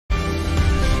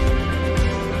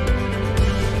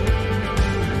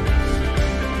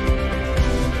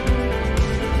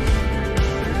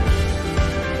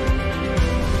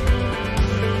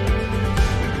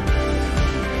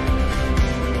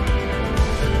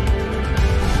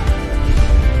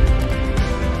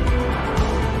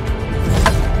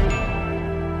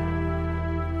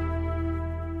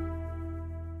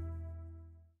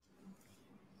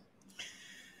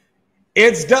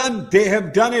It's done. They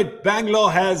have done it.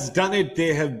 Bangalore has done it.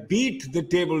 They have beat the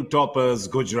table toppers,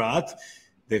 Gujarat.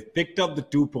 They've picked up the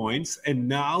 2 points, and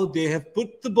now they have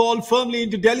put the ball firmly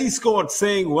into Delhi's court,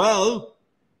 saying, well,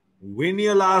 win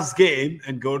your last game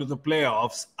and go to the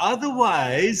playoffs.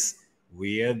 Otherwise,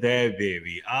 we are there,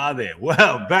 baby. Are there?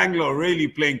 Well, Bangalore really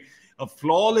playing a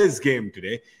flawless game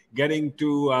today, getting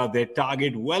to their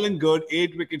target well and good.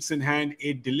 8 wickets in hand,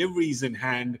 8 deliveries in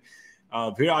hand.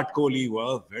 Virat Kohli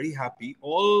were very happy.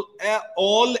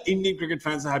 All Indian cricket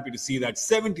fans are happy to see that.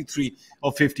 73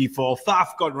 of 54.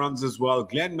 Faf got runs as well.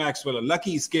 Glenn Maxwell, a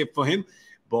lucky escape for him.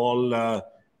 Ball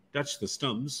touched the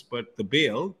stumps, but the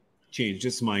bail changed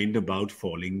his mind about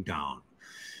falling down.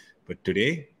 But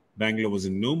today, Bangalore was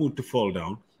in no mood to fall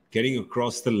down, getting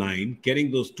across the line,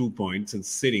 getting those 2 points and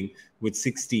sitting with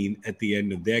 16 at the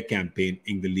end of their campaign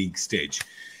in the league stage.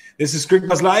 This is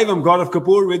Cricbuzz Live. I'm Gaurav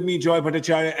Kapur. With me, Joy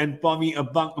Bhattacharjya and Pommie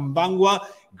Mbangwa.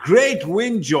 Great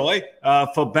win, Joy,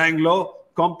 for Bangalore.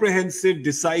 Comprehensive,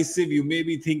 decisive. You may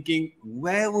be thinking,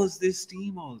 where was this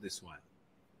team all this while?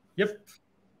 Yep.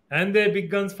 And their big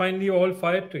guns finally all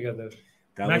fired together.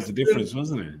 That was the difference,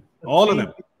 wasn't it? All of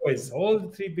them. All the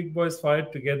 3 big boys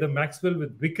fired together. Maxwell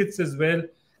with wickets as well.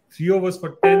 3 overs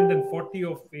for 10, then 40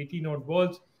 of 18 odd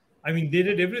balls. I mean, they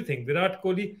did everything. Virat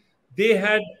Kohli, they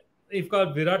had... If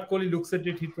Virat Kohli looks at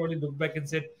it, he'd probably look back and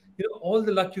said, you know, all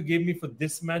the luck you gave me for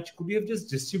this match, could we have just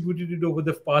distributed it over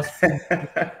the past few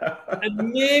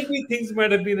and maybe things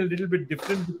might have been a little bit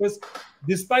different, because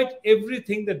despite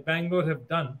everything that Bangalore have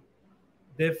done,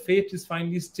 their fate is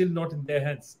finally still not in their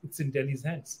hands. It's in Delhi's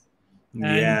hands.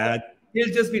 And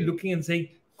they'll just be looking and saying,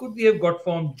 could we have got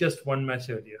form just 1 match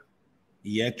earlier?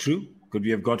 Yeah, true. Could we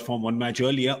have got form 1 match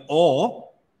earlier? Or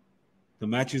the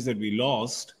matches that we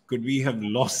lost, could we have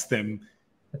lost them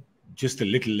just a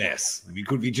little less? I mean,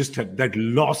 could we just have, that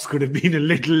loss could have been a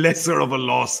little lesser of a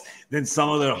loss than some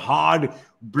of the hard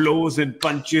blows and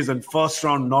punches and first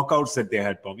round knockouts that they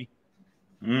had, Pommie?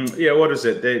 Yeah, what is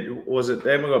it? They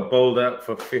got bowled out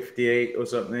for 58 or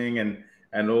something,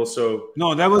 and also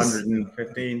no, that was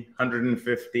 115.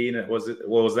 Was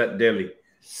that Delhi?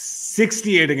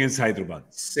 68 against Hyderabad.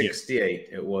 68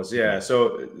 it was, yeah.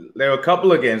 So there were a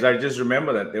couple of games. I just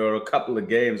remember that there were a couple of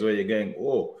games where you're going,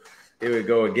 oh, here we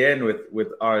go again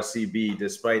with RCB,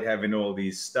 despite having all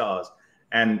these stars.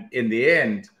 And in the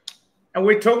end, and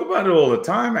we talk about it all the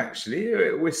time,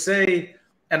 actually. We say,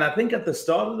 and I think at the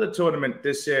start of the tournament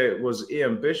this year, it was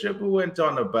Ian Bishop who went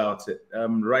on about it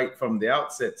right from the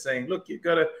outset, saying, look, you've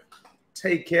got to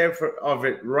take care of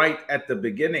it right at the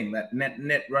beginning, that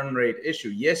net run rate issue.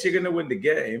 Yes, you're going to win the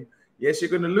game. Yes, you're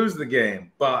going to lose the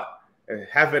game, but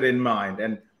have it in mind.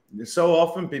 And so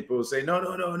often people will say, no,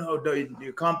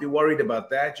 you can't be worried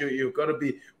about that. You've got to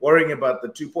be worrying about the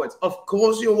 2 points. Of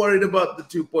course you're worried about the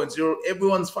 2 points.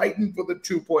 Everyone's fighting for the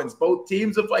 2 points. Both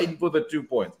teams are fighting for the 2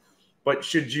 points. But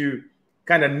should you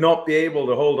kind of not be able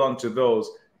to hold on to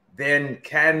those, then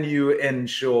can you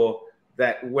ensure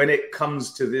that when it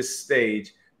comes to this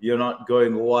stage, you're not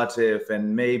going, what if,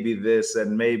 and maybe this,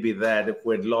 and maybe that, if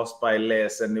we'd lost by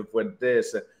less, and if we're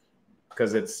this,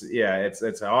 because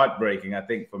it's heartbreaking, I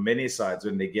think, for many sides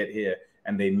when they get here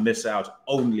and they miss out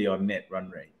only on net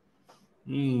run rate.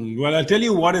 Well, I'll tell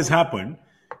you what has happened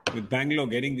with Bangalore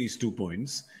getting these 2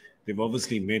 points. They've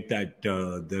obviously made that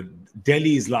the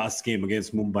Delhi's last game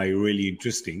against Mumbai really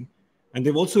interesting. And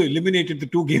they've also eliminated the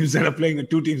 2 teams that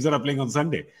are playing on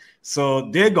Sunday. So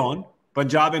they're gone.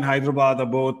 Punjab and Hyderabad are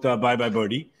both bye-bye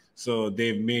birdie. So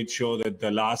they've made sure that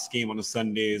the last game on a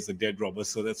Sunday is a dead rubber.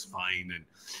 So that's fine. And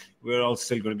we're all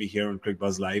still going to be here on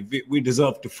Cricbuzz Live. We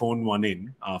deserve to phone one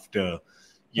in after,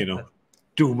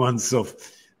 2 months of...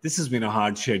 This has been a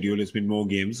hard schedule. It's been more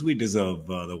games. We deserve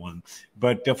the one.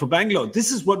 But for Bangalore, this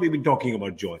is what we've been talking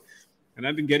about, Joy. And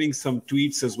I've been getting some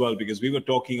tweets as well, because we were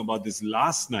talking about this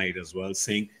last night as well,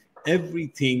 saying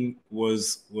everything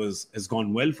has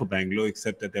gone well for Bangalore,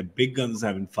 except that their big guns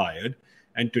haven't fired.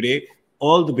 And today,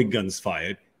 all the big guns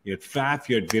fired. You had Faf,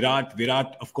 you had Virat.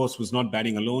 Virat, of course, was not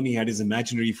batting alone. He had his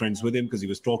imaginary friends with him because he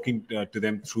was talking to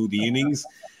them through the innings.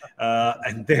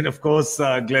 And then, of course,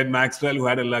 Glenn Maxwell, who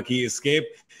had a lucky escape.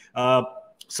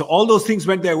 So all those things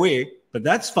went their way. But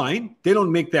that's fine. They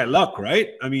don't make their luck,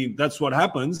 right? I mean, that's what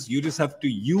happens. You just have to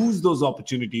use those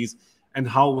opportunities, and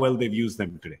how well they've used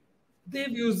them today. They've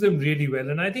used them really well.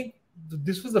 And I think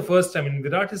this was the first time. I mean,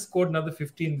 Virat has scored another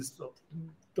 50 in this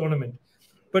tournament.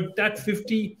 But that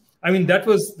 50, I mean,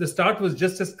 the start was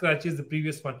just as scratchy as the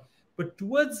previous one. But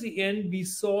towards the end, we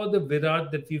saw the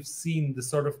Virat that we've seen, the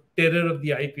sort of terror of the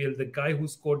IPL, the guy who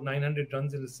scored 900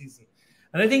 runs in a season.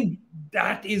 And I think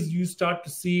that is, you start to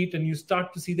see it, and you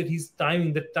start to see that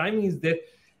the timing is there.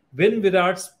 when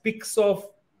Virat picks off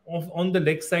on the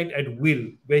leg side at will,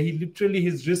 where he literally,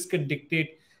 his wrist can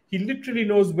dictate, he literally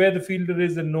knows where the fielder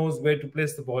is and knows where to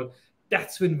place the ball.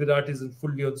 That's when Virat is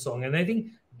fully on song. And I think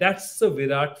that's the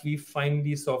Virat we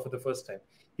finally saw for the first time.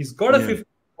 He's got a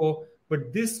 54,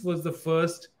 but this was the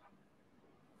first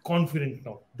confident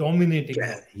knock, dominating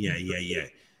knock.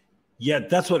 Yeah,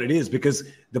 that's what it is, because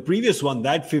the previous one,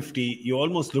 that 50, you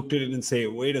almost looked at it and say,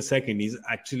 wait a second,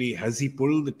 has he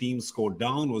pulled the team score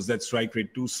down? Was that strike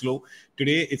rate too slow?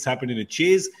 Today, it's happened in a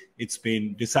chase. It's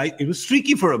been decided. It was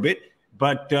streaky for a bit,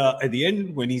 but at the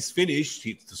end, when he's finished,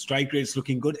 the strike rate's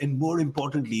looking good. And more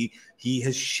importantly, he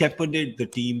has shepherded the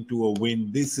team to a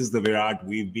win. This is the Virat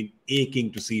we've been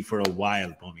aching to see for a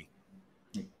while, Pommie.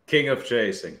 King of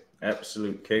chasing.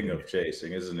 Absolute king of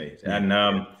chasing, isn't he? And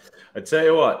I tell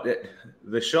you what,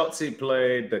 the shots he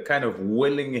played, the kind of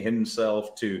willing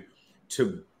himself to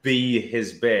be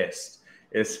his best,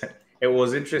 it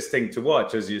was interesting to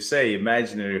watch, as you say,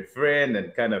 imaginary friend,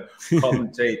 and kind of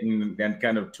commentating and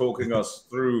kind of talking us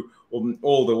through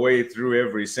all the way through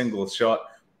every single shot.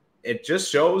 It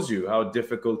just shows you how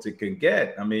difficult it can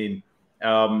get. I mean,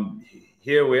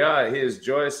 here we are. Here's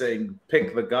Joy saying,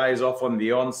 pick the guys off on the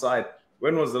onside.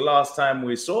 When was the last time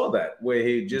we saw that, where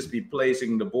he'd just be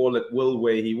placing the ball at will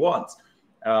where he wants?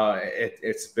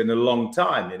 It's been a long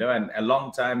time, and a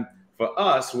long time for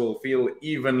us will feel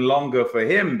even longer for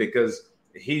him, because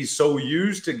he's so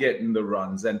used to getting the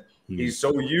runs, and he's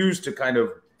so used to kind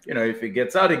of, if he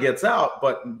gets out, he gets out,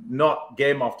 but not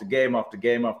game after game after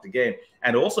game after game,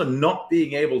 and also not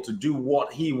being able to do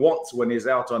what he wants when he's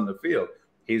out on the field.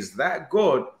 He's that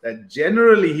good that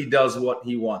generally he does what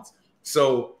he wants.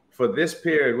 So for this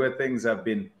period where things have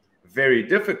been very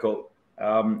difficult,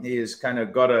 he has kind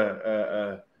of got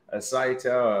a sight,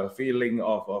 a feeling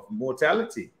of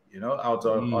mortality, out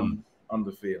on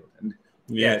the field. And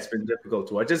it's been difficult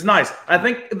to watch. It's nice. I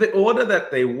think the order that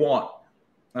they want,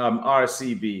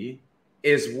 RCB,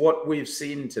 is what we've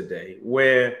seen today,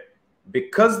 where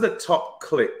because the top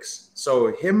clicks,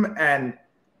 so him and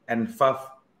Faf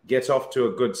get off to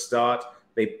a good start,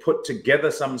 they put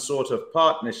together some sort of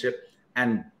partnership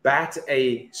and bat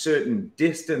a certain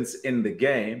distance in the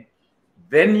game,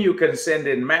 then you can send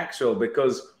in Maxwell,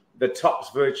 because the top's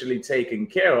virtually taken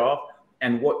care of,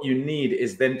 and what you need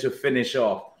is then to finish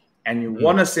off. And you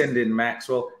want to send in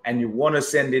Maxwell, and you want to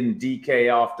send in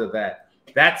DK after that.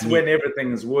 That's when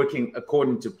everything is working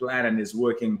according to plan and is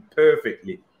working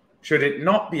perfectly. Should it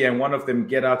not be, and one of them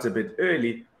get out a bit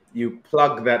early, you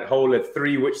plug that hole at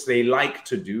 3, which they like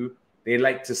to do. They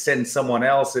like to send someone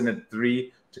else in at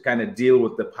 3 to kind of deal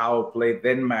with the power play,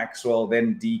 then Maxwell,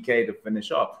 then DK to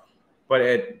finish off. But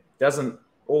it doesn't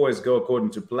always go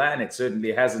according to plan. It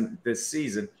certainly hasn't this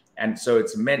season. And so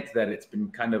it's meant that it's been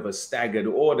kind of a staggered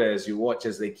order as you watch,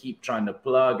 as they keep trying to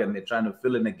plug and they're trying to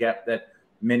fill in a gap that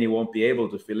many won't be able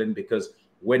to fill in, because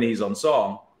when he's on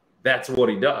song, that's what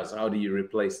he does. How do you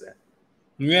replace that?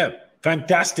 Yeah,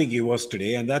 fantastic he was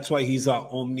today. And that's why he's our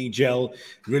Omni Gel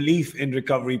relief and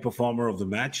recovery performer of the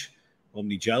match.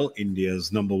 Omni Gel,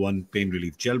 India's #1 pain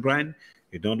relief gel brand.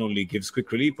 It not only gives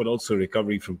quick relief, but also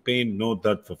recovery from pain. No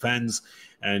dud for fans.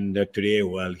 And today,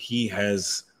 well, he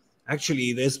has...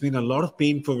 Actually, there's been a lot of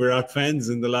pain for Virat fans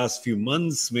in the last few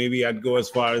months. Maybe I'd go as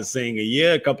far as saying a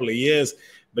year, a couple of years.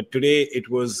 But today, it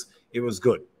was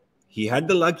good. He had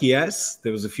the luck, yes.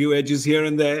 There was a few edges here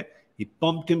and there. He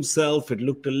pumped himself. It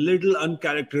looked a little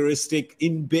uncharacteristic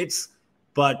in bits.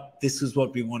 But this is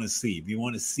what we want to see. We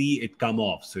want to see it come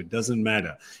off. So it doesn't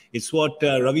matter. It's what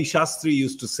Ravi Shastri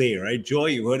used to say, right? Joy,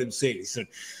 you heard him say, he said,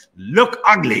 look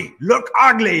ugly.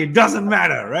 It doesn't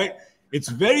matter, right? It's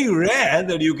very rare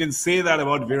that you can say that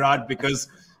about Virat, because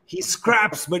he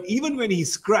scraps. But even when he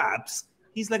scraps,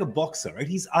 he's like a boxer, right?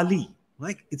 He's Ali.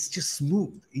 Like, it's just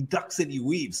smooth. He ducks and he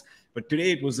weaves. But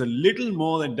today it was a little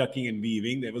more than ducking and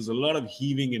weaving. There was a lot of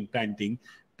heaving and panting.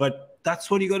 But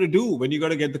that's what you got to do. When you got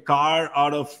to get the car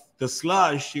out of the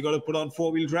slush, you got to put on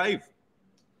 4-wheel drive.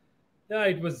 Yeah,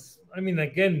 it was,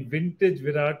 again, vintage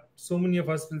Virat. So many of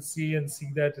us will see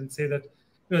that and say that,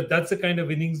 that's the kind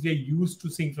of innings we are used to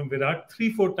seeing from Virat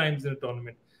 3-4 times in a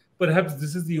tournament. Perhaps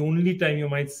this is the only time you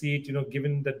might see it,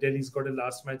 given that Delhi's got a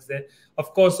last match there.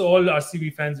 Of course, all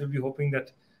RCB fans will be hoping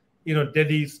that,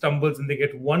 Delhi stumbles and they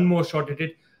get one more shot at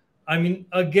it.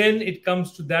 Again, it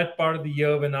comes to that part of the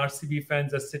year when RCB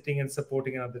fans are sitting and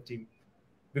supporting another team,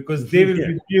 because they will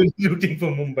be really rooting for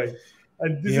Mumbai.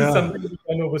 And this is something we've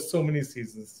done over so many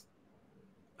seasons.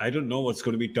 I don't know what's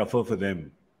going to be tougher for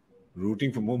them,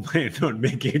 rooting for Mumbai and not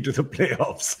making it to the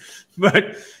playoffs.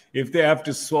 But if they have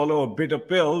to swallow a bitter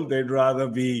pill, they'd rather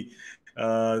be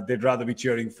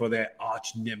cheering for their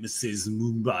arch nemesis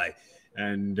Mumbai.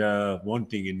 and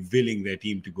wanting and willing their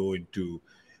team to go into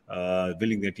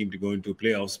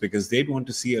playoffs, because they'd want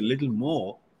to see a little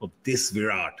more of this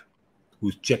Virat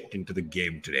who's checked into the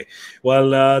game today.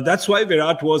 Well, that's why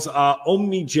Virat was our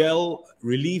Omni-Gel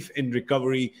relief and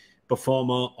recovery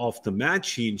performer of the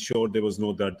match. He ensured there was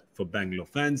no dud for Bangalore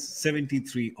fans.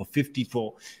 73 of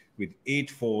 54 with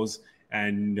 8 fours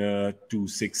and 2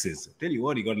 sixes. I tell you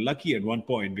what, he got lucky at one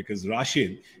point because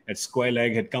Rashid at square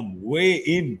leg had come way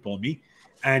in, Pommie.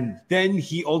 And then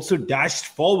he also dashed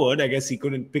forward. I guess he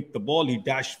couldn't pick the ball. He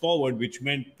dashed forward, which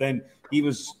meant then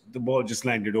the ball just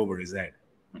landed over his head.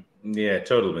 Yeah,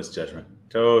 total misjudgment.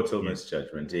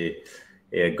 Misjudgment. He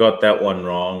got that one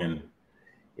wrong. And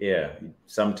yeah,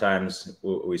 sometimes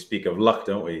we speak of luck,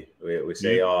 don't we? We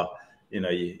say,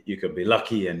 you could be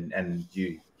lucky and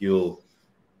you'll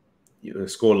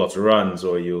score lots of runs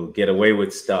or you'll get away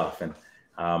with stuff. And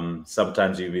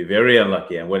sometimes you'll be very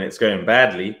unlucky. And when it's going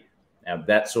badly,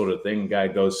 that sort of thing, guy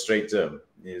goes straight to him.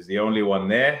 He's the only one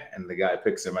there, and the guy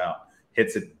picks him out,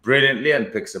 hits it brilliantly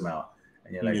and picks him out.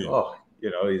 And you're like,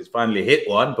 he's finally hit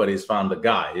one, but he's found the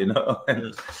guy, and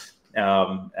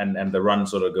the run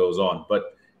sort of goes on.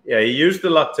 But yeah, he used the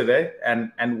luck today.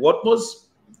 And what was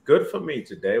good for me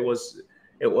today was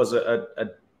it was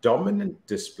a dominant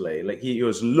display. Like he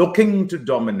was looking to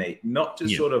dominate, not to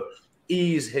sort of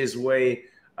ease his way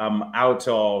out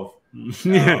of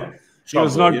He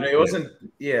was not,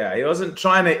 he wasn't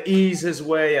trying to ease his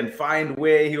way and find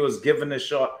where he was given a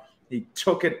shot. He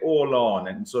took it all on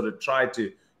and sort of tried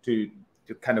to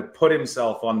kind of put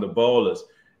himself on the bowlers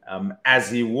as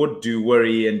he would do were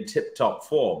he in tip-top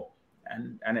form.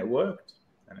 And it worked.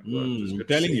 I'm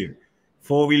telling you,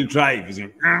 four-wheel drive. He's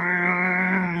like,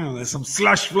 there's some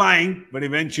slush flying, but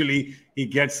eventually he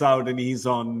gets out and he's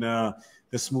on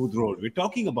the smooth road. We're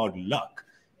talking about luck.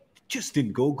 It just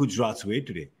didn't go Gujarat's way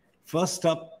today. First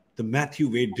up, the Matthew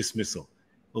Wade dismissal.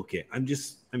 Okay,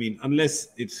 unless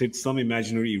it's hit some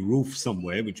imaginary roof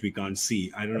somewhere, which we can't see.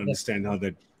 I don't understand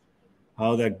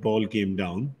how that ball came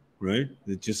down, right?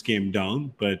 It just came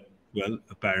down, but, well,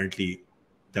 apparently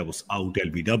that was out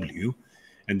LBW.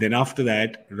 And then after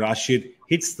that, Rashid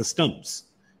hits the stumps.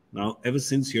 Now, ever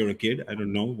since you're a kid, I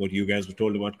don't know what you guys were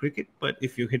told about cricket, but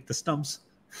if you hit the stumps,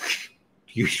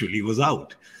 usually was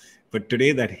out. But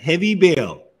today, that heavy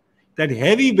bail,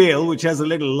 which has a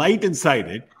little light inside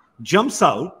it, jumps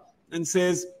out and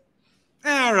says,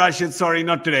 Rashid, sorry,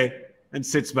 not today, and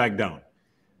sits back down.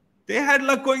 They had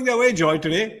luck going their way, Joy,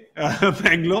 today,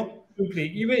 Bangalore.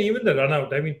 Even the run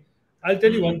out. I'll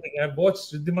tell you one thing. I've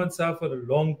watched Riddhiman Saha for a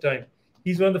long time.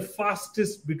 He's one of the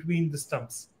fastest between the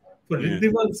stumps. For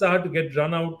Riddhiman Saha to get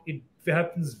run out, it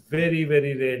happens very,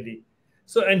 very rarely.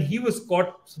 So, and he was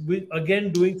caught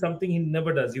again doing something he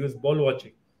never does. He was ball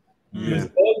watching. He was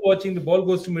ball watching. The ball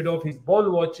goes to mid-off. He's ball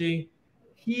watching.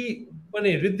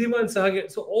 Riddhiman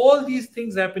Saha. So all these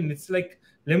things happen. It's like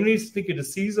Lemonade Stick, a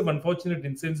series of unfortunate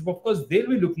incidents. But of course, they'll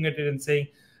be looking at it and saying,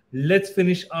 let's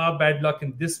finish our bad luck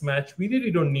in this match. We really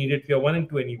don't need it. We are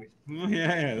 1-2 anyway. Oh,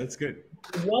 yeah, that's good.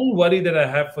 One worry that I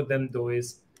have for them, though,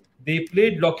 is they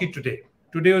played Lockie today.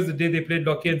 Today was the day they played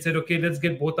Lockie and said, okay, let's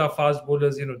get both our fast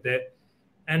bowlers, there.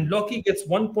 And Lockie gets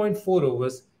 1.4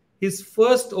 overs. His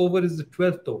first over is the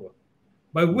 12th over,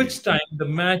 by which time the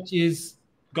match is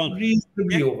gone,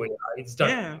 reasonably over. Yeah, it's done.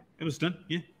 Yeah, it was done.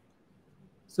 Yeah.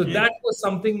 So that was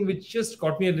something which just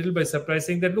caught me a little by surprise,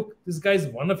 saying that, look, this guy is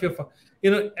one of your,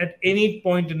 at any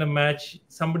point in a match,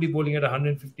 somebody bowling at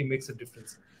 150 makes a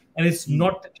difference. And it's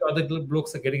not that your other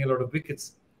blokes are getting a lot of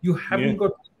wickets. You haven't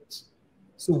got wickets.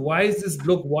 So why is this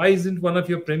bloke, why isn't one of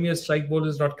your premier strike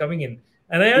bowlers not coming in?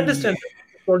 And I understand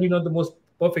it's probably not the most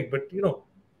perfect, but,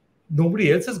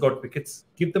 nobody else has got wickets.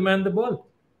 Give the man the ball.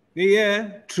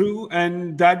 Yeah, true.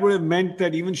 And that would have meant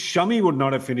that even Shami would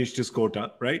not have finished his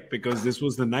quota, right? Because this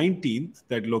was the 19th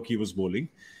that Loki was bowling.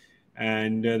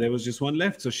 And there was just one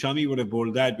left. So Shami would have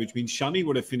bowled that, which means Shami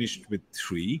would have finished with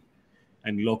 3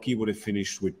 and Loki would have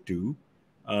finished with 2.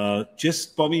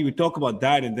 Just, Pommie, we talk about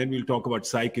that and then we'll talk about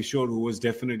Sai Kishore, who was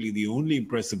definitely the only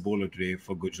impressive bowler today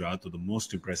for Gujarat, or the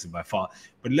most impressive by far.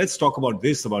 But let's talk about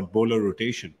this, about bowler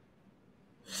rotation.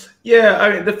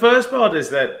 Yeah, the first part is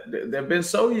that they've been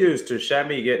so used to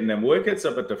Shami getting them wickets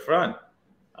up at the front.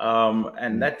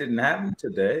 And that didn't happen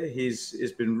today.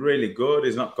 He's been really good.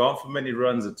 He's not gone for many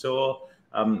runs at all.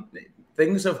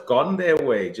 Things have gone their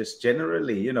way, just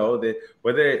generally,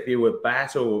 whether it be with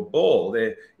bat or with ball.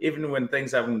 Even when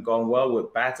things haven't gone well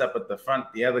with bat up at the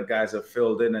front, the other guys have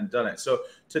filled in and done it. So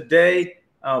today,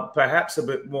 perhaps a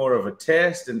bit more of a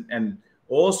test, and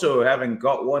also having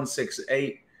got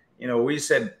 168. We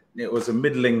said it was a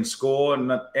middling score,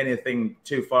 not anything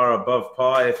too far above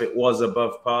par, if it was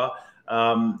above par.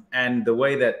 And the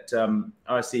way that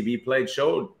RCB played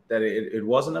showed that it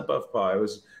wasn't above par. It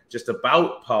was just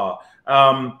about par.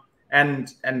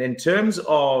 And in terms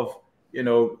of,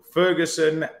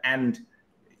 Ferguson and,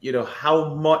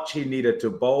 how much he needed to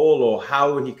bowl or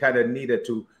how he kind of needed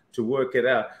to work it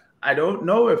out, I don't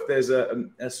know if there's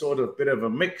a sort of bit of a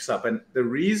mix-up. And the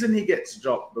reason he gets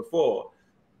dropped before,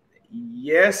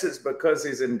 yes, it's because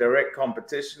he's in direct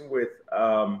competition with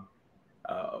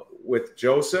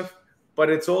Joseph, but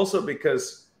it's also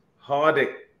because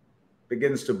Hardik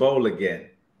begins to bowl again.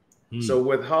 So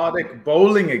with Hardik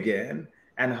bowling again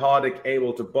and Hardik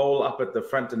able to bowl up at the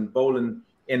front and bowling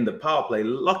in the power play,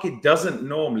 Lucky doesn't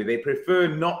normally. They prefer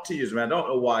not to use him. I don't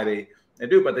know why they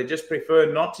do, but they just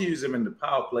prefer not to use him in the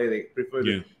power play. They prefer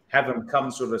to have him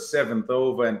come sort of seventh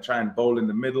over and try and bowl in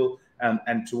the middle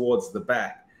and towards the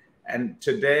back. And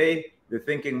today, the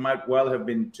thinking might well have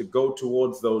been to go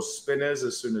towards those spinners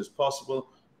as soon as possible.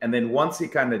 And then once he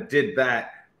kind of did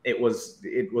that, it was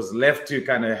left to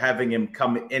kind of having him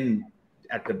come in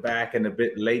at the back and a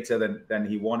bit later than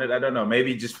he wanted. I don't know.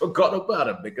 Maybe he just forgot about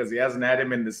him because he hasn't had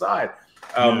him in the side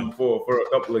for a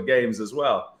couple of games as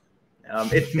well.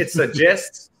 It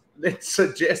suggests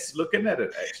looking at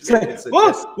it, actually.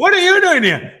 What are you doing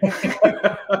here?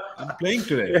 I'm playing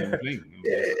today. I'm playing.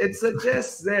 It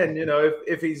suggests then,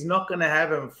 if he's not going to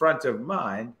have him front of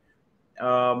mind,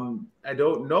 I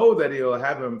don't know that he'll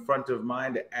have him front of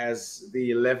mind as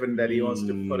the 11 that he wants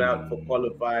to put out for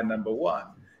qualifier number 1.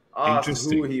 Ask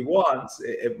who he wants.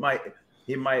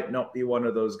 He might not be one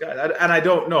of those guys, and I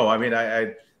don't know. I mean,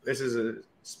 this is a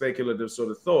speculative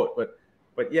sort of thought, but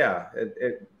yeah,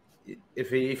 if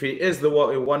he is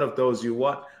one of those you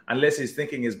want, unless he's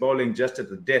thinking he's bowling just at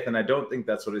the death, and I don't think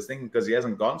that's what he's thinking because he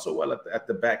hasn't gone so well at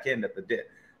the back end at the death.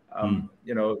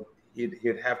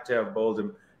 He'd have to have bowled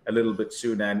him a little bit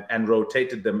sooner and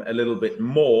rotated them a little bit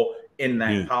more in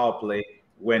that power play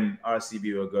when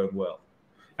RCB were going well.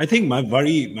 I think my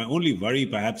only worry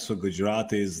perhaps for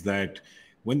Gujarat is that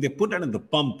when they put under the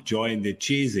pump, Joy, and they're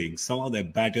chasing, some of their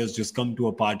batters just come to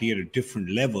a party at a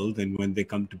different level than when they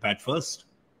come to bat first.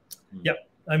 Yeah,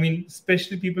 I mean,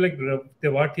 especially people like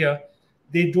Tewatia,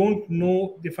 they don't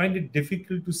know, they find it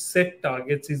difficult to set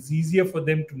targets. It's easier for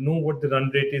them to know what the run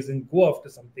rate is and go after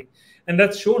something. And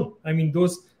that's shown. I mean,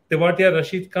 those Tewatia,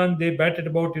 Rashid Khan, they bat at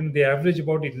about, they average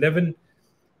about 11.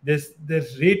 Their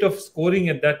rate of scoring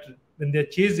at that, when they're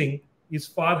chasing, is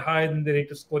far higher than the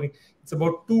rate of scoring. It's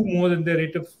about 2 more than the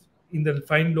rate of in the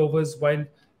final overs while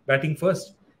batting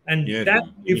first. And that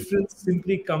difference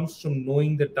simply comes from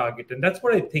knowing the target. And that's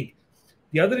what I think.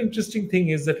 The other interesting thing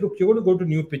is that, look, you're going to go to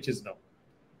new pitches now.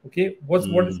 Okay, what is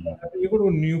going to happen? You're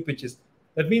going to new pitches.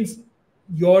 That means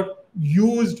your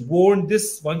worn,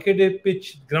 this Wankhede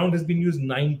pitch ground has been used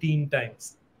 19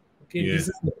 times. Okay, this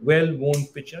is a well-worn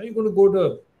pitch. Now you're going to go to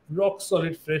a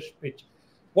rock-solid, fresh pitch.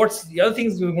 What's the other thing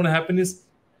that's going to happen is,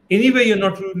 anyway, you're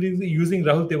not really using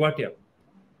Rahul Tewatia.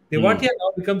 Tewatia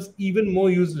now becomes even more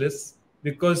useless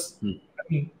because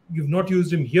you've not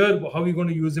used him here. How are you going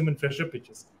to use him in fresher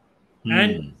pitches?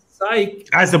 And Sai,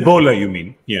 as a bowler, you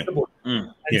mean? Yeah.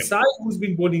 And Sai, who's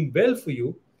been bowling well for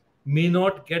you, may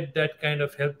not get that kind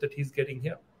of help that he's getting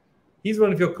here. He's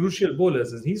one of your crucial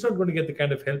bowlers. He's not going to get the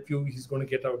kind of help he's going to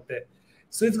get out there.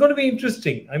 So it's going to be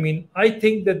interesting. I mean, I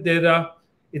think that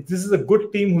this is a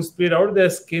good team who's played out of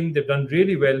their skin. They've done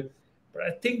really well. But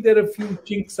I think there are a few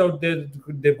chinks out there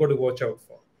they've got to watch out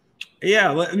for.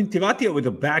 Yeah, well, I mean, Tewatia with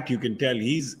a bat, you can tell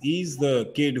he's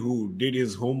the kid who did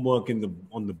his homework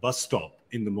on the bus stop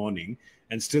in the morning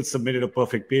and still submitted a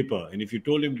perfect paper. And if you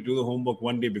told him to do the homework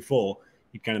one day before,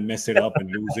 he'd kind of mess it up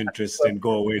and lose interest and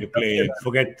go away to play and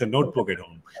forget the notebook at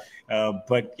home.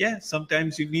 But yeah,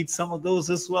 sometimes you need some of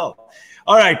those as well.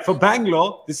 All right, for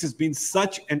Bangalore, this has been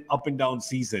such an up and down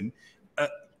season.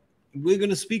 We're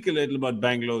going to speak a little about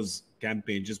Bangalore's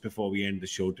campaign just before we end the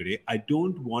show today. I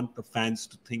don't want the fans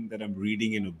to think that I'm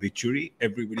reading an obituary.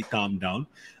 Everybody calm down.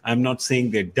 I'm not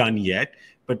saying they're done yet,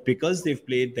 but because they've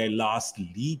played their last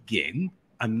league game,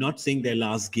 I'm not saying their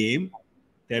last game,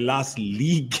 their last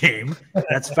league game.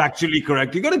 That's factually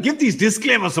correct. You got to give these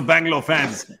disclaimers to Bangalore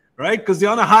fans, right? Because they're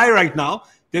on a high right now.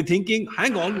 They're thinking,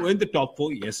 hang on, we're in the top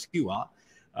 4. Yes, you are.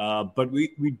 But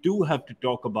we do have to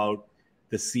talk about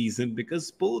the season because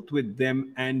both with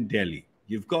them and Delhi,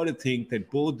 you've got to think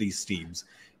that both these teams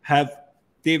have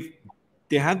the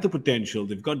potential,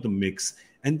 they've got the mix,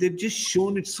 and they've just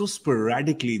shown it so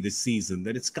sporadically this season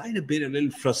that it's kind of been a little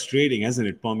frustrating, hasn't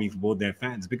it, Pommie, for both their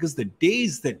fans? Because the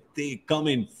days that they come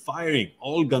in firing,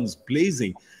 all guns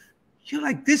blazing, you're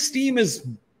like, this team is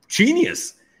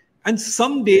genius. And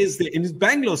some days, in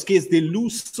Bangalore's case, they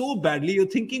lose so badly, you're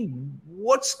thinking,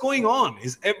 what's going on?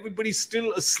 Is everybody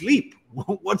still asleep?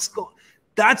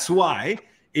 That's why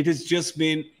it has just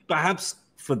been, perhaps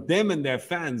for them and their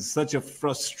fans, such a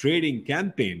frustrating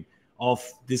campaign of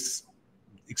this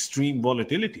extreme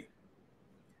volatility.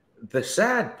 The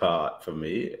sad part for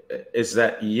me is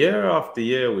that year after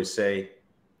year we say,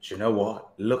 do you know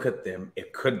what? Look at them.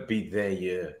 It could be their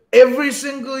year. Every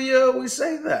single year we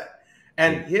say that.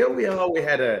 And here we are. We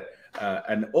had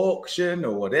an auction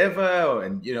or whatever,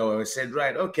 and we said,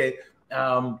 right, okay,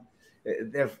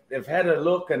 they've had a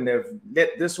look and they've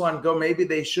let this one go. Maybe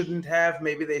they shouldn't have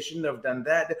done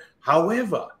that.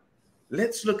 However,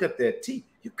 let's look at their team.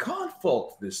 You can't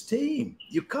fault this team.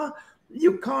 You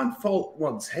can't fault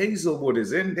once Hazelwood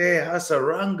is in there.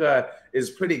 Hasaranga is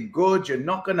pretty good. You're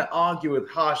not going to argue with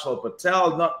Harshal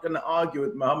Patel. Not going to argue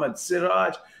with Mohammad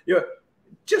Siraj. You're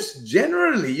just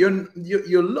generally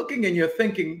you're looking and you're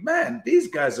thinking, man, these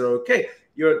guys are okay.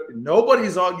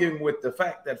 Nobody's arguing with the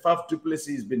fact that Faf du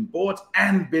Plessis has been bought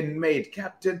and been made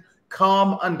captain.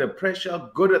 Calm under pressure,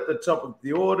 good at the top of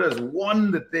the orders. Won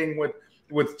the thing with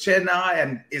Chennai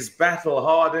and is battle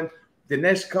hardened.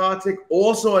 Dinesh Karthik,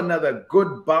 also another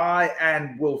good buy,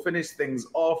 and will finish things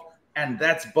off. And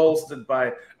that's bolstered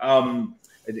by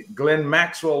Glenn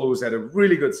Maxwell, who's had a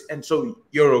really good. And so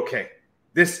you're okay.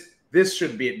 This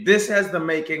should be it. This has the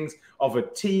makings of a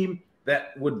team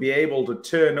that would be able to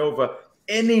turn over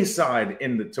any side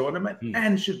in the tournament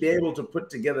and should be able to put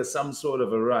together some sort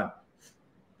of a run.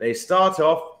 They start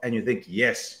off and you think,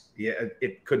 yes, yeah,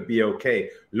 it could be okay.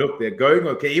 Look, they're going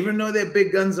okay. Even though their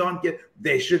big guns aren't yet,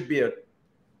 they should be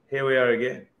here we are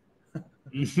again.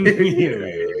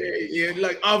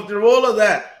 Like after all of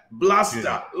that,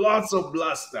 bluster, lots of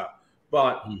bluster.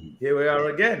 But here we are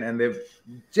again. And they've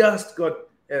just got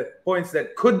points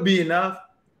that could be enough,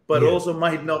 but also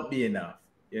might not be enough.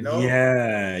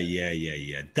 Yeah.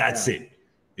 That's it.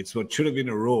 It's what should have been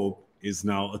a rope is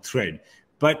now a thread.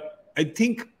 But I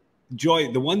think,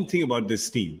 Joy, the one thing about this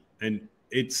team, and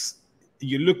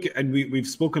you look, and we've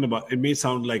spoken about, it may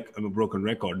sound like I'm a broken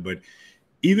record, but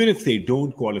even if they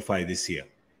don't qualify this year,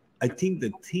 I think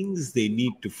the things they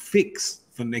need to fix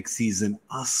for next season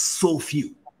are so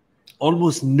few,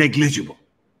 almost negligible.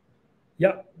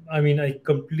 Yeah, I mean, I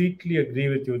completely agree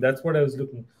with you. That's what I was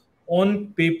looking.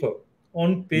 On paper,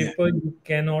 you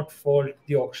cannot fault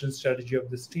the auction strategy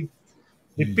of this team.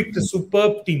 They picked a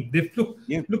superb team.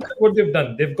 Look at what they've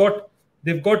done. They've got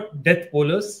death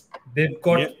bowlers. They've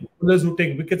got bowlers who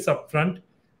take wickets up front.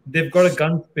 They've got a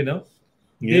gun spinner.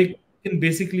 They can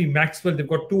basically Maxwell. They've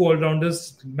got two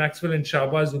all-rounders, Maxwell and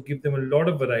Shahbaz, who give them a lot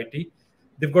of variety.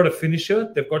 They've got a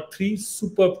finisher. They've got three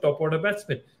superb top-order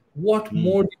batsmen. What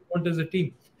more do you want as a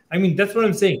team? I mean, that's what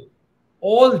I'm saying.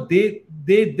 They're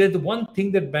the one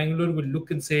thing that Bangalore will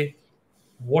look and say,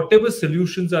 whatever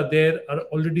solutions are there are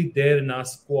already there in our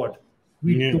squad.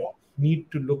 We don't need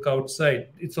to look outside.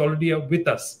 It's already with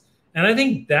us. And I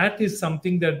think that is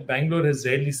something that Bangalore has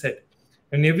rarely said.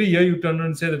 And every year you turn around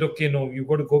and say that, okay, no, you've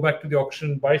got to go back to the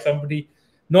auction, buy somebody.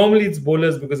 Normally it's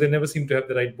bowlers because they never seem to have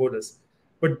the right bowlers.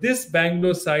 But this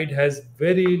Bangalore side has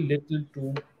very little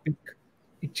to pick.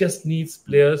 It just needs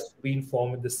players to be in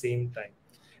form at the same time.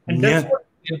 And that's what I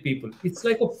tell people. It's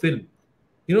like a film.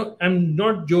 I'm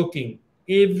not joking.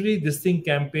 This thing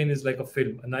campaign is like a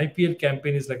film. An IPL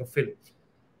campaign is like a film.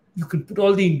 You can put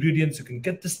all the ingredients. You can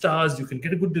get the stars. You can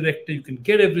get a good director. You can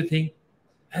get everything.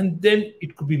 And then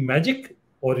it could be magic,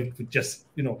 or it could just,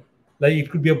 like it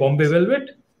could be a Bombay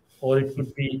Velvet, or it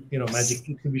could be, magic.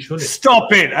 It could be Sholay.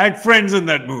 Stop it. I had friends in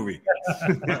that movie.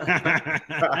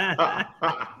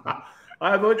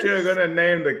 I thought you were going to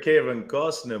name the Kevin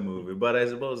Costner movie, but I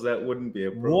suppose that wouldn't be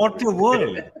appropriate. What a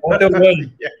world. What a world.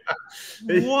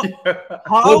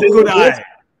 How could I?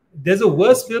 There's a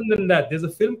worse film than that. There's a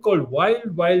film called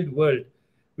Wild Wild World,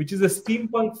 which is a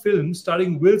steampunk film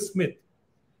starring Will Smith.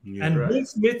 Will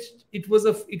Smith, it was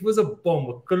a bomb,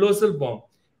 a colossal bomb.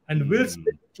 And Will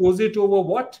Smith chose it over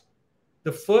what?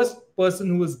 The first person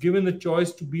who was given the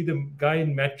choice to be the guy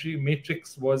in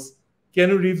Matrix was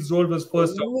Keanu Reeves' role was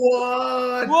first.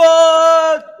 What?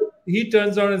 He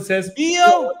turns around and says,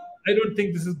 "Yo, I don't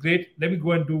think this is great. Let me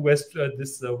go and do Wild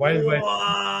Wild."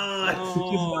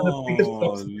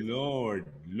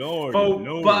 Lord.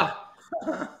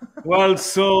 Well,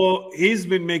 so he's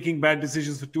been making bad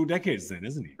decisions for 2 decades then,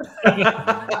 isn't he?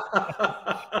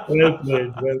 Well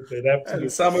played, absolutely. And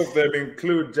some of them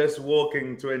include just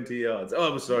walking 20 yards.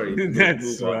 Oh, I'm sorry.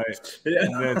 That's right.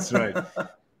 That's right.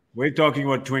 We're talking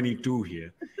about 22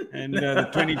 here. And the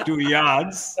 22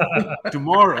 yards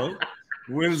tomorrow,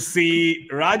 we'll see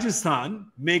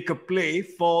Rajasthan make a play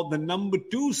for the number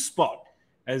 2 spot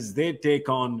as they take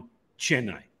on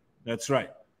Chennai. That's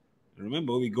right.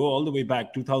 Remember, we go all the way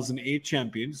back, 2008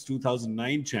 champions,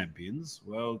 2009 champions.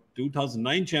 Well,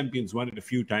 2009 champions won it a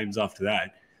few times after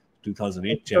that.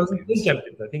 2008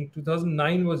 champions. I think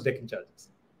 2009 was Deccan Chargers.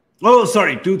 Oh,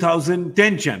 sorry,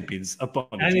 2010 champions.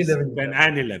 Apologies. And 11.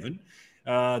 And 11.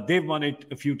 They've won it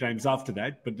a few times after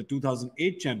that, but the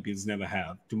 2008 champions never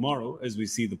have. Tomorrow, as we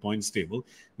see the points table,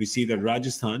 we see that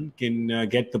Rajasthan can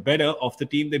get the better of the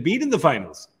team they beat in the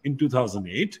finals in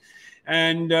 2008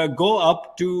 and go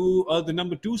up to the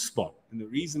number 2 spot. And the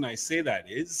reason I say that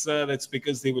is that's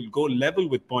because they will go level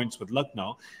with points with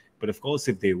Lucknow. But of course,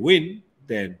 if they win,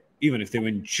 then even if they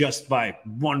win just by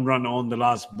 1 run on the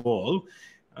last ball,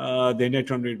 their net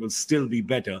run rate will still be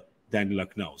better than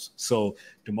Lucknow's. So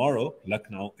tomorrow,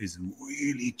 Lucknow is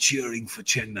really cheering for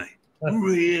Chennai.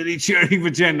 Really cheering for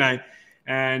Chennai.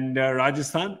 And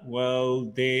Rajasthan, well,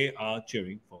 they are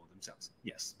cheering for themselves.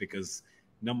 Yes, because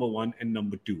number 1 and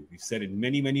number 2, we've said it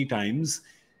many, many times.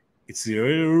 It's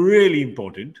really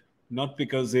important. Not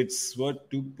because it's what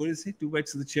is it? 2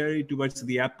 bites of the cherry, 2 bites of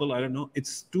the apple. I don't know.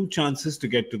 It's 2 chances to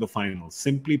get to the final.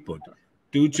 Simply put,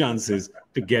 2 chances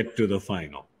to get to the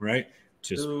final, right?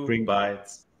 Just 2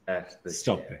 bites at the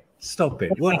Stop cherry. it. Stop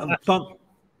it.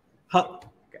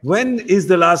 When is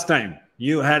the last time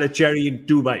you had a cherry in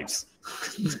 2 bites?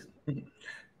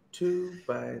 2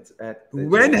 bites at the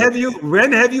When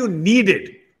cherry. have you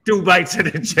needed 2 bites at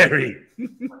a cherry?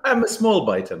 I'm a small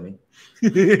biter, me.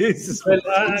 It's Well,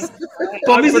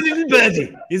 Pommie's a little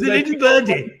birdie. He's a little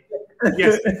birdie.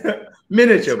 Yes.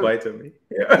 Miniature biter, me.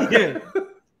 Yeah. Yeah.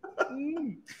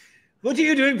 What are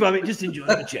you doing, Pommie? Just enjoying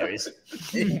the cherries.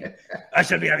 I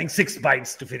shall be having 6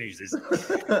 bites to finish this.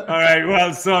 All right.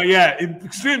 Well, so yeah,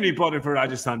 extremely important for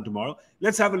Rajasthan tomorrow.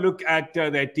 Let's have a look at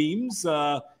their teams.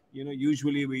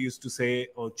 Usually we used to say,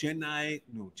 oh, Chennai,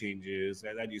 no changes.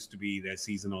 That used to be their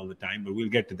season all the time, but we'll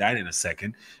get to that in a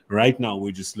second. Right now,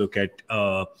 we just look at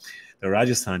the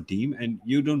Rajasthan team, and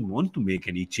you don't want to make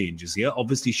any changes here.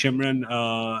 Obviously, Shimron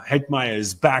Hetmeyer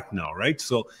is back now, right?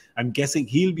 So I'm guessing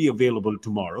he'll be available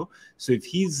tomorrow. So if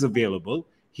he's available,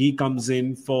 he comes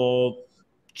in for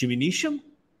Jimmy Neesham?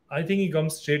 I think he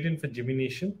comes straight in for Jimmy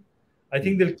Neesham. I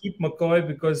think they'll keep McCoy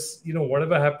because,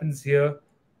 whatever happens here,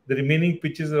 the remaining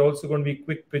pitches are also going to be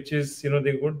quick pitches. They're going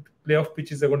to playoff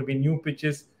pitches are going to be new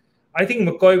pitches. I think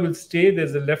McCoy will stay.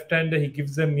 There's a left-hander. He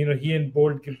gives them, he and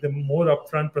Bolt give them more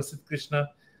upfront. Prasidh Krishna.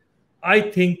 I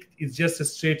think it's just a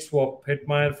straight swap.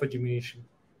 Hetmeyer for Jimmy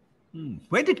Neesham.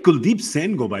 Where did Kuldeep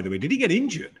Sen go, by the way? Did he get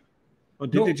injured? Or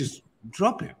did No. they just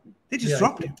drop him? They just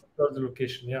dropped him. That's the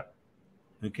location, yeah.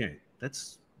 Okay.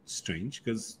 That's strange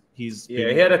because he's... Yeah,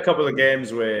 he had a couple of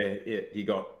games where he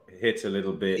got hit a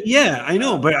little bit. Yeah, I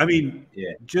know. But I mean,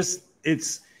 Yeah.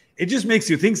 it just makes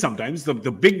you think sometimes. The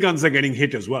big guns are getting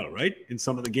hit as well, right? In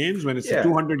some of the games. When it's a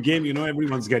 200 game,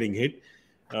 everyone's getting hit.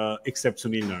 Except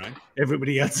Sunil Narayan.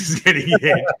 Everybody else is getting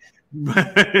hit.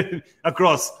 But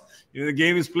across. The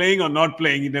game is playing or not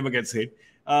playing, he never gets hit.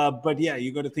 But yeah,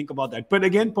 you got to think about that. But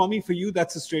again, Pommie, for you,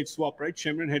 that's a straight swap, right?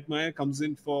 Shimron Hetmeyer comes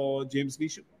in for James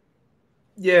Neesham.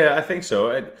 Yeah, I think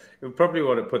so. You probably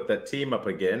want to put that team up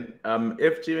again.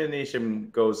 If Jimmy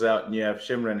Neesham goes out and you have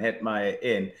Shimron Hetmeyer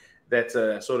in, that's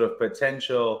a sort of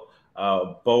potential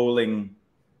bowling.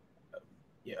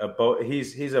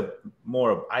 He's a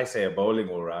bowling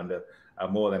all-rounder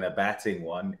more than a batting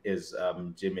one is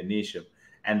Jimmy Neesham.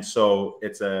 And so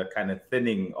it's a kind of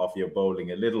thinning of your bowling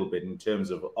a little bit in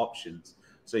terms of options.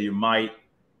 So you might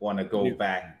want to go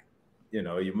back,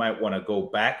 you might want to go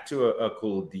back to a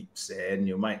Kuldeep Sen.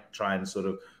 You might try and sort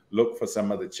of look for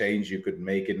some of the change you could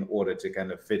make in order to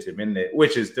kind of fit him in there,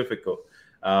 which is difficult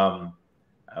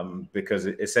because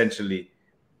essentially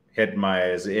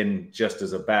Hetmeyer is in just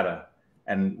as a batter.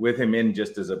 And with him in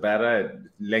just as a batter, it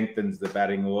lengthens the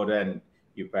batting order, and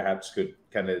you perhaps could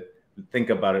kind of think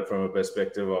about it from a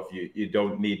perspective of you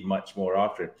don't need much more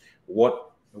after it.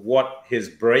 What his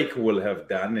break will have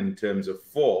done in terms of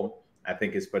form, I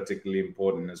think is particularly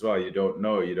important as well. You don't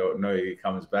know if he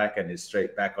comes back and is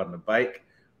straight back on the bike,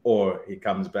 or he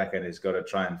comes back and he's got to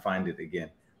try and find it again,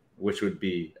 which would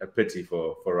be a pity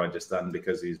for Rajasthan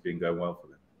because he's been going well for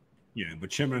them. Yeah, but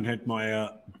Shimron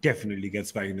Hetmeyer definitely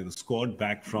gets back into the squad,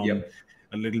 back from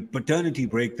a little paternity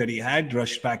break that he had,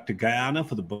 rushed back to Guyana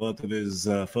for the birth of his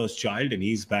first child, and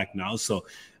he's back now. So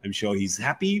I'm sure he's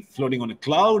happy, floating on a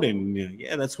cloud. And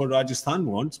that's what Rajasthan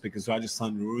wants, because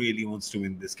Rajasthan really wants to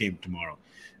win this game tomorrow.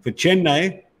 For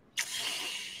Chennai,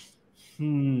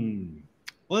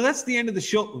 well, that's the end of the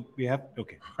show. We have,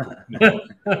 okay. No.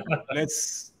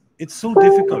 It's so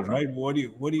difficult, right? What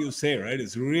do you say, right?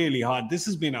 It's really hard. This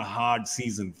has been a hard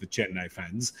season for Chennai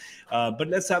fans. But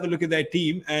let's have a look at their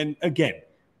team. And again,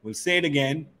 We'll say it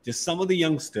again. Just some of the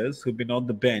youngsters who've been on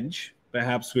the bench.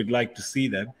 Perhaps we'd like to see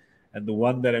them. And the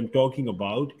one that I'm talking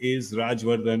about is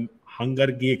Rajvardhan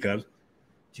Hangargekar.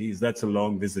 Geez, that's a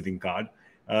long visiting card.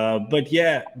 But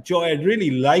yeah, Joy, I'd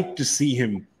really like to see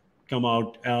him come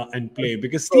out and play,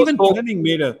 because Stephen Fleming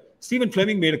made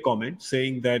a comment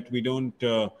saying that we don't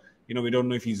know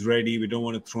if he's ready. We don't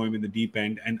want to throw him in the deep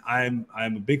end. And I'm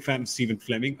a big fan of Stephen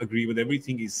Fleming. Agree with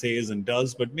everything he says and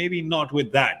does, but maybe not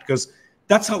with that, because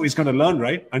that's how he's going to learn,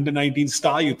 right? Under 19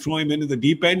 star, you throw him into the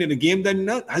deep end in a game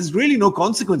that has really no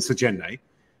consequence for Chennai.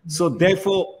 So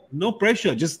therefore, no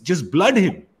pressure. Just blood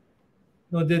him.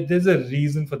 No, there's a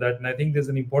reason for that. And I think there's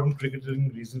an important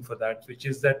cricketing reason for that, which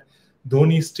is that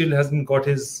Dhoni still hasn't got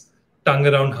his tongue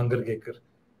around Hangargekar.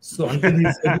 So until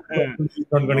he's not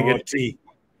going to get tea.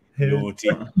 No,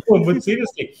 but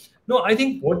seriously, no, I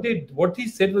think what he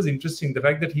said was interesting. The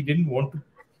fact that he didn't want to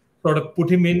sort of put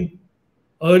him in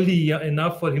early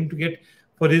enough for him to get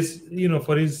for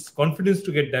his confidence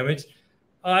to get damaged.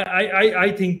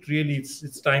 I think really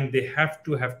it's time they have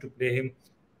to play him.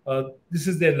 This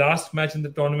is their last match in the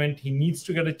tournament. He needs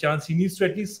to get a chance. He needs to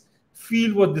at least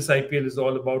feel what this IPL is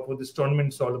all about, what this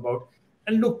tournament is all about.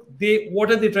 And look,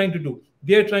 what are they trying to do?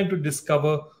 They are trying to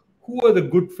discover who are the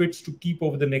good fits to keep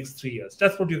over the next 3 years.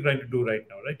 That's what you're trying to do right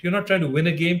now, right? You're not trying to win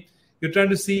a game. You're trying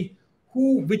to see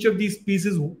which of these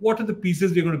pieces, what are the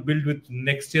pieces we're going to build with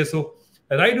next year. So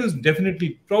Raidu is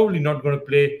probably not going to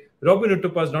play. Robin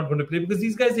Uthappa is not going to play, because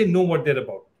these guys, they know what they're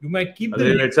about. You might keep them. Are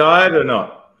they retired or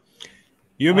not?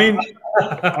 You mean,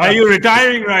 are you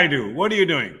retiring, Raidu? What are you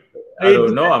doing? I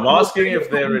don't know. I'm asking if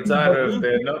they're retired or if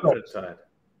they're not retired.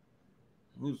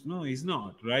 No, he's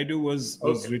not. Raidu was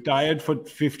retired for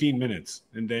 15 minutes.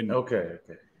 And then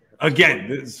again,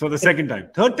 this for the second time.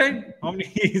 Third time? How many?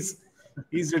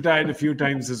 He's retired a few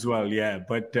times as well. Yeah,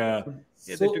 but they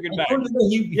took it back.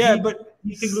 But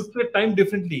he can look at time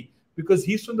differently, because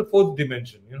he's from the fourth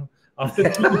dimension. After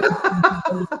 3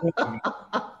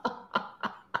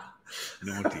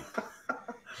 naughty.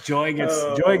 Joy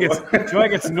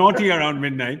gets naughty around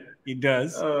midnight. He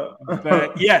does.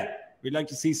 But yeah, we'd like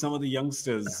to see some of the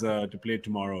youngsters to play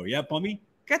tomorrow. Yeah, Pommie?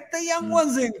 Get the young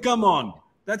ones in. Come on.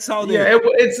 That's how they... Yeah,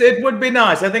 it would be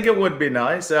nice. I think it would be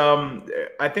nice.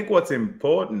 I think what's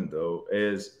important, though,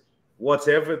 is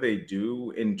whatever they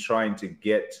do in trying to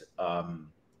get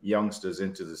youngsters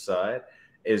into the side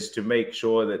is to make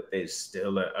sure that there's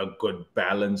still a good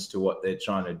balance to what they're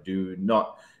trying to do.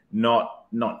 Not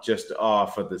just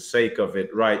for the sake of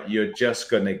it, right? You're just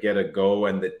going to get a go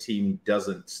and the team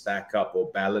doesn't stack up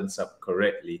or balance up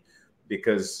correctly,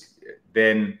 because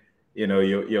then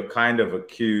you're kind of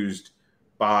accused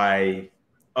by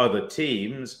other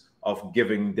teams of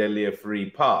giving Delhi a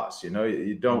free pass.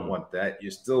 You don't want that.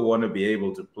 You still want to be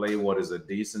able to play what is a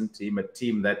decent team, a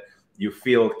team that you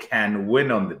feel can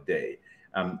win on the day.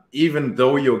 Even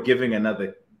though you're giving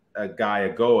another guy a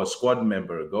go, a squad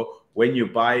member a go, when you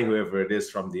buy whoever it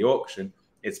is from the auction,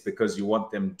 it's because you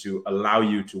want them to allow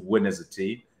you to win as a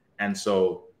team. And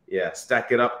so, yeah,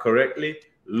 stack it up correctly,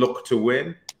 look to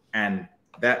win, and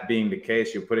that being the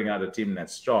case, you're putting out a team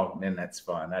that's strong, then that's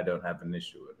fine. I don't have an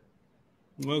issue with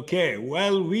it. Okay,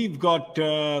 well, we've got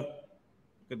the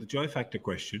Joy Factor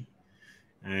question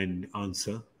and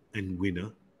answer and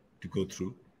winner to go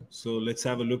through. So let's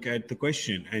have a look at the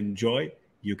question. And Joy,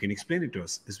 you can explain it to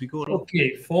us as we go along.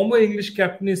 Okay, former English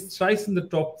captain is thrice in the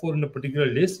top 4 in a particular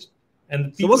list.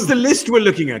 And so what's the list we're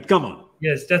looking at? Come on.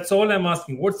 Yes, that's all I'm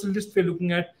asking. What's the list we're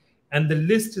looking at? And the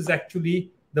list is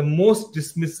actually the most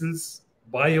dismissals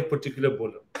by a particular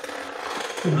bowler.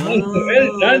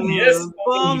 Well done, yes.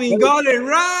 Pommie got it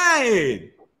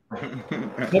right.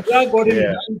 Kabra got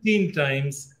him 19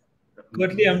 times.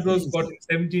 Curtly Ambrose got him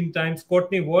 17 times.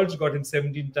 Courtney Walsh got him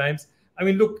 17 times. I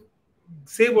mean, look,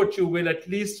 say what you will, at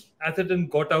least Atherton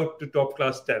got out to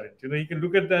top-class talent. You can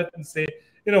look at that and say,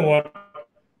 you know what,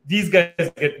 these guys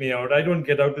get me out. I don't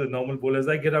get out to the normal bowlers.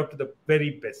 I get out to the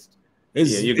very best.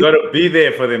 You got to be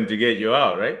there for them to get you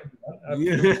out, right?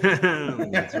 Yeah,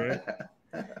 that's right.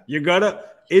 You gotta.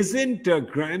 Isn't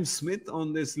Graham Smith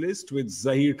on this list with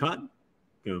Zahir Khan?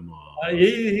 Come on.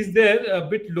 He's there a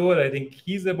bit lower, I think.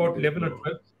 He's about 11 or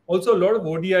 12. Also, a lot of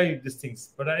ODI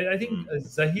things. But I think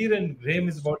Zahir and Graham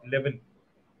is about 11.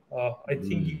 I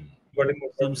think he got him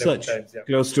some such times, yeah.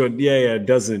 Close to a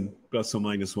dozen plus or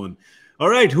minus one. All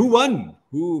right, who won?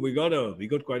 We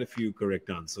got quite a few correct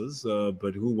answers,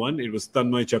 but who won? It was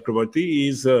Tanmay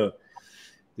Chakrabarti.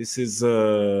 This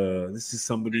is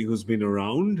somebody who's been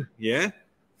around,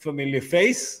 familiar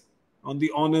face on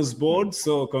the honors board.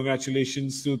 So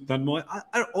congratulations to Tanmay.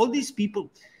 Are all these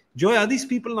people? Joy, are these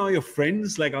people now your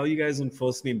friends? Like, are you guys on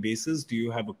first name basis? Do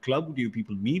you have a club? Do you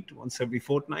people meet once every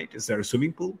fortnight? Is there a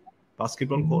swimming pool,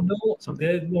 basketball court, No,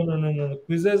 something? no.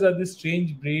 Quizzers are this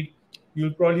strange breed.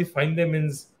 You'll probably find them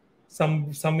in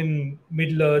some in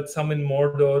Middle Earth, some in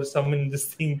Mordor, some in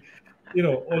this thing,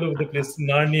 all over the place.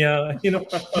 Narnia, you're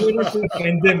not going to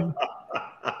find them.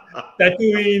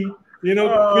 Tatooine, quizzes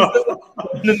are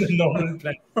on the normal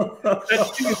plan.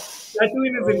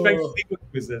 Tatooine is in fact big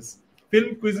quizzes.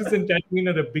 Film quizzes and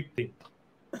Tatooine are a big thing.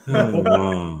 Oh,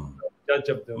 wow. Judge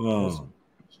of them. Wow.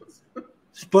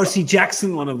 Percy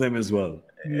Jackson, one of them as well.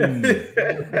 Maybe.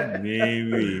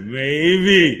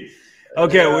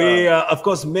 Okay, we of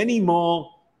course many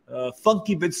more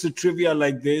funky bits of trivia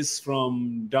like this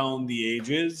from down the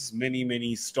ages.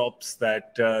 Many stops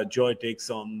that Joy takes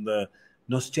on the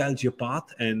nostalgia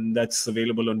path, and that's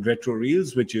available on Retro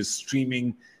Reels, which is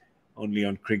streaming only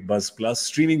on Cricbuzz Plus,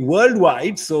 streaming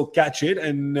worldwide. So catch it,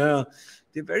 and they're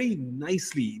very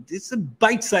nicely. It's a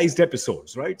bite-sized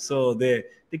episodes, right? So they're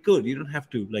good. You don't have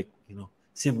to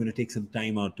say I'm going to take some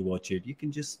time out to watch it. You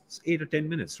can just 8 or 10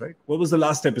 minutes, right? What was the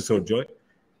last episode, Joy?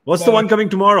 What's the one coming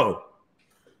tomorrow?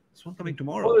 This one coming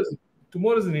tomorrow.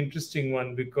 Tomorrow is an interesting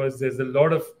one because there's a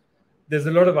lot of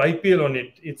IPL on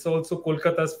it. It's also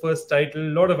Kolkata's first title.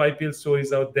 A lot of IPL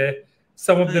stories out there.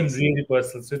 Some of them really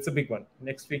personal. So it's a big one.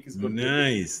 Next week is good.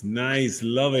 Nice.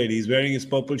 Love it. He's wearing his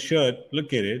purple shirt.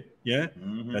 Look at it. Yeah.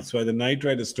 Mm-hmm. That's why the Knight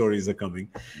Rider stories are coming.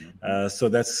 So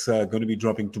that's going to be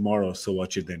dropping tomorrow. So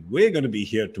watch it then. We're going to be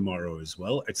here tomorrow as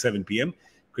well at 7 p.m.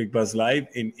 Cricbuzz Live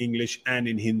in English and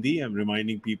in Hindi. I'm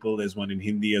reminding people there's one in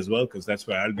Hindi as well because that's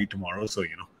where I'll be tomorrow. So,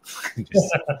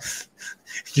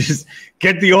 just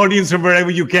get the audience from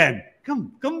wherever you can.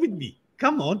 Come with me.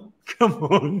 Come on.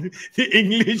 The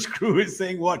English crew is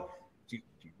saying, what? You're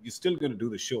still going to do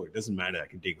the show. It doesn't matter. I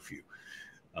can take a few.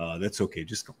 That's okay.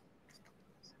 Just come.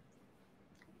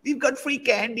 We've got free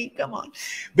candy. Come on.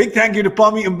 Big thank you to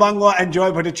Pommie Mbangwa and Joy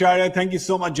Bhattacharjya. Thank you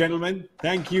so much, gentlemen.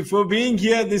 Thank you for being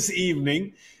here this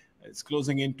evening. It's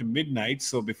closing into midnight.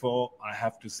 So before I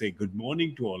have to say good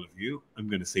morning to all of you, I'm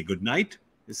going to say good night.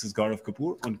 This is Gaurav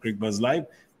Kapur on Cricbuzz Live.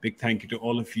 Big thank you to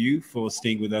all of you for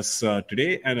staying with us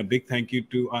today. And a big thank you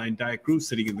to our entire crew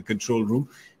sitting in the control room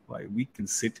while we can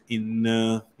sit in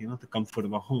the comfort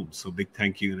of our home. So big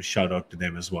thank you and a shout out to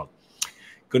them as well.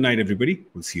 Good night, everybody.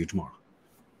 We'll see you tomorrow.